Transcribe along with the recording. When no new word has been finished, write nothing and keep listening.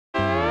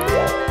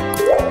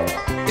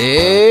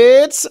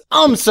It's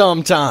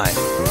some time.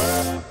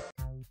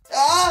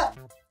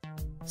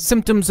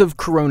 Symptoms of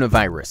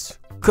coronavirus,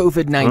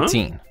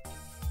 COVID-19.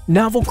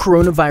 Novel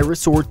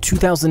coronavirus, or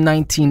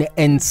 2019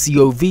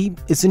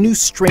 nCoV, is a new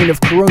strain of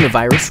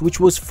coronavirus which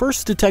was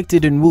first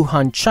detected in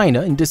Wuhan,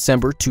 China in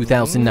December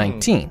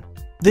 2019.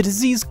 The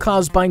disease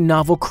caused by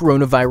novel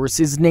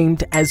coronavirus is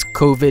named as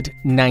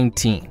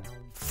COVID-19.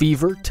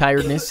 Fever,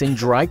 tiredness, and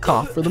dry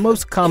cough are the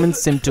most common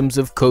symptoms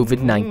of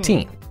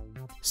COVID-19.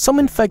 Some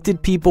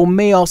infected people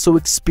may also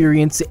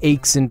experience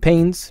aches and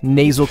pains,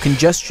 nasal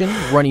congestion,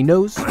 runny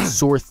nose,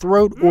 sore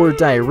throat, or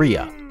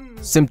diarrhea.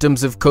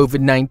 Symptoms of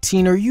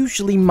COVID-19 are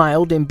usually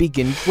mild and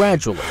begin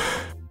gradually.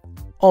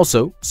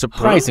 Also,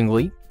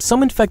 surprisingly,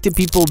 some infected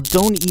people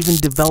don't even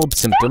develop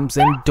symptoms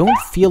and don't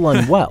feel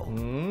unwell.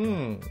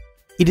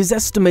 It is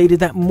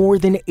estimated that more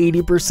than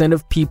 80%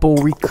 of people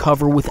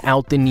recover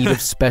without the need of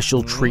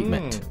special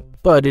treatment.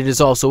 But it is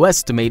also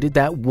estimated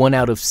that 1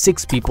 out of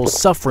 6 people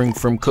suffering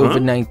from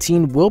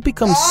COVID-19 will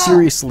become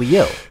seriously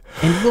ill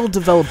and will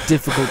develop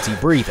difficulty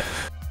breathing.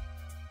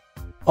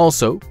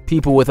 Also,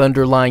 people with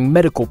underlying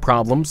medical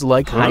problems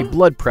like high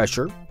blood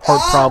pressure,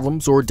 heart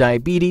problems, or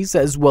diabetes,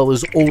 as well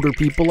as older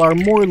people, are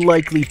more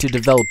likely to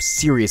develop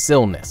serious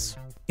illness.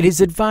 It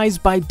is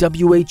advised by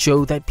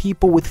WHO that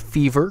people with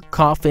fever,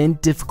 cough,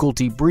 and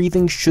difficulty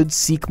breathing should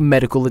seek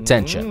medical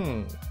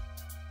attention.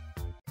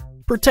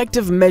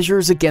 Protective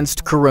measures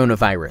against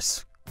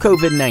coronavirus,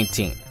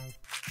 COVID-19.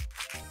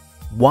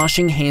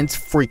 Washing hands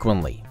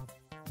frequently.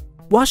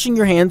 Washing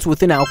your hands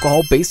with an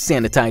alcohol-based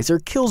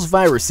sanitizer kills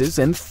viruses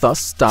and thus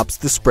stops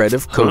the spread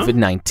of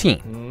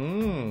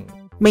COVID-19.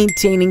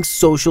 Maintaining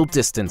social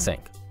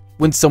distancing.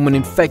 When someone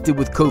infected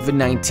with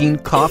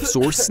COVID-19 coughs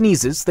or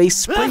sneezes, they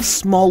spray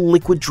small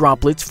liquid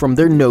droplets from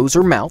their nose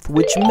or mouth,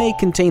 which may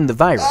contain the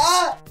virus.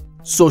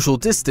 Social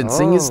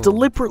distancing is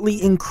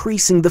deliberately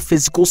increasing the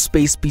physical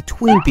space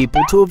between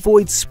people to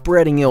avoid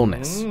spreading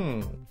illness.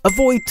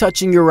 Avoid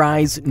touching your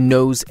eyes,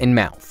 nose, and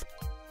mouth.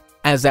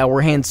 As our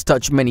hands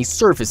touch many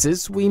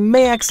surfaces, we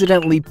may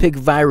accidentally pick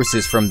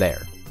viruses from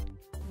there.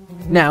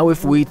 Now,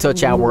 if we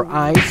touch our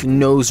eyes,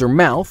 nose, or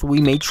mouth, we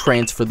may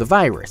transfer the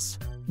virus.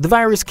 The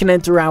virus can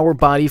enter our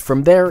body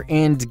from there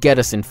and get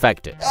us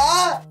infected.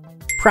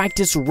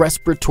 Practice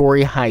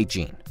respiratory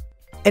hygiene.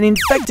 An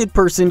infected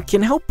person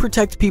can help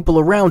protect people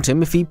around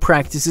him if he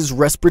practices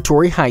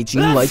respiratory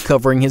hygiene, like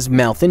covering his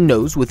mouth and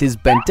nose with his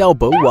bent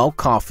elbow while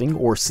coughing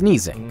or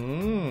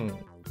sneezing.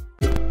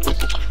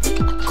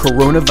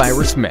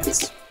 Coronavirus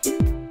myths.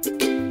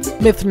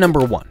 Myth number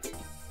 1.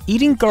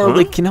 Eating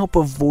garlic can help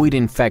avoid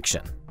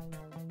infection.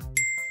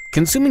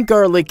 Consuming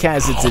garlic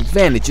has its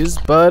advantages,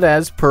 but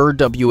as per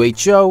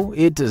WHO,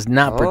 it does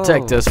not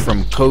protect us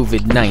from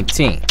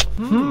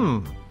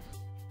COVID-19.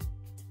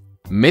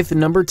 Myth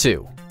number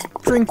 2.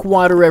 Drink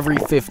water every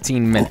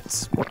 15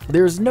 minutes.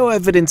 There's no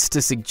evidence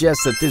to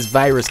suggest that this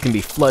virus can be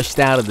flushed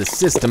out of the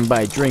system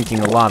by drinking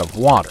a lot of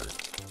water.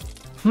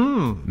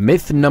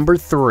 Myth number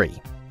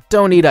 3.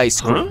 Don't eat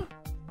ice cream.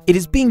 It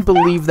is being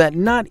believed that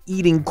not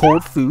eating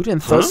cold food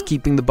and thus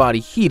keeping the body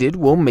heated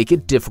will make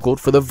it difficult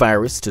for the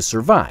virus to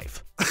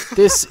survive.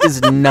 This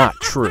is not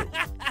true.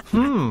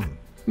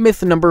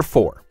 Myth number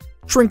 4.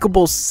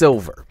 Drinkable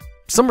silver.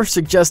 Some are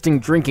suggesting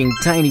drinking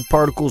tiny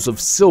particles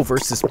of silver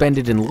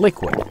suspended in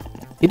liquid.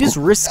 It is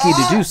risky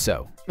to do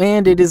so,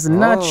 and it is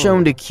not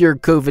shown to cure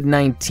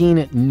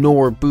COVID-19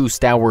 nor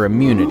boost our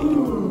immunity.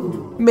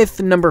 Myth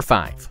number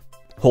 5.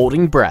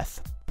 Holding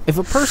breath. If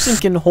a person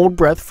can hold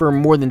breath for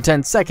more than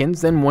 10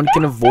 seconds, then one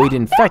can avoid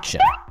infection.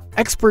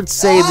 Experts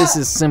say this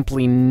is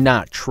simply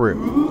not true.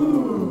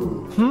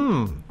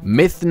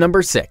 Myth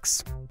number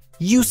 6.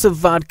 Use of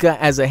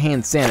vodka as a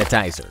hand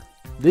sanitizer.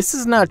 This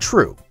is not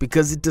true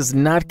because it does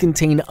not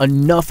contain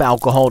enough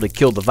alcohol to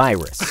kill the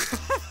virus.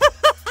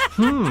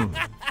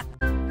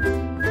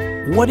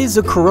 What is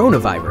a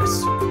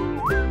coronavirus?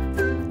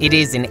 It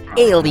is an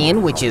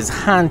alien which is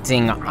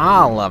haunting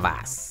all of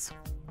us.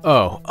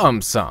 Oh,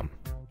 some.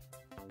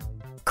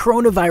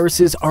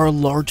 Coronaviruses are a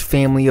large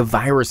family of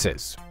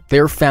viruses.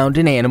 They're found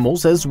in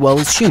animals as well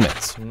as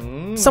humans.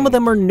 Some of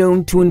them are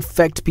known to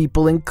infect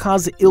people and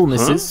cause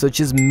illnesses such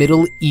as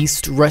Middle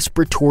East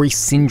Respiratory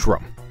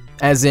Syndrome,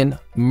 as in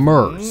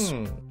MERS,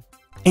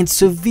 and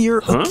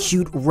severe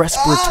acute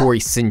respiratory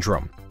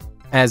syndrome,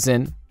 as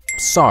in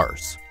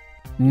SARS.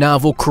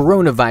 Novel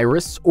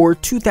coronavirus, or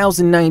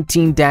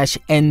 2019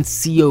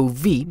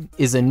 nCoV,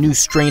 is a new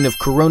strain of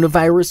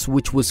coronavirus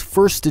which was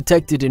first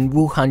detected in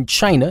Wuhan,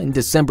 China in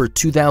December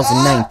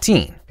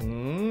 2019.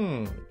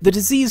 The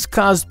disease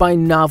caused by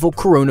novel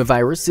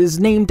coronavirus is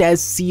named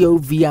as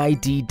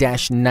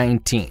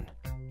COVID-19.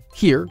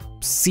 Here,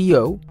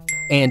 CO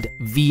and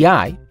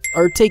VI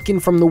are taken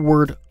from the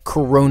word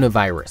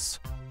coronavirus,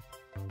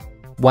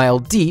 while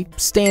D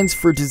stands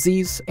for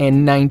disease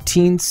and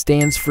 19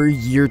 stands for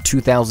year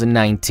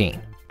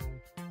 2019.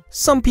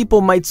 Some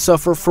people might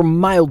suffer from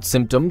mild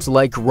symptoms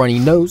like runny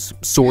nose,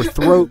 sore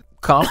throat,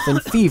 cough,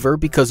 and fever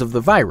because of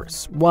the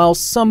virus, while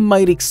some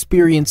might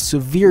experience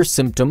severe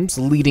symptoms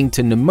leading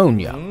to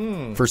pneumonia.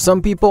 For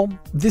some people,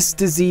 this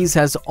disease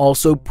has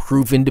also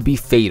proven to be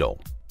fatal.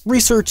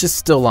 Research is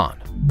still on,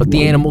 but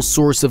the animal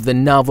source of the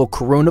novel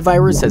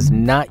coronavirus has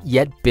not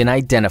yet been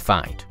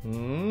identified.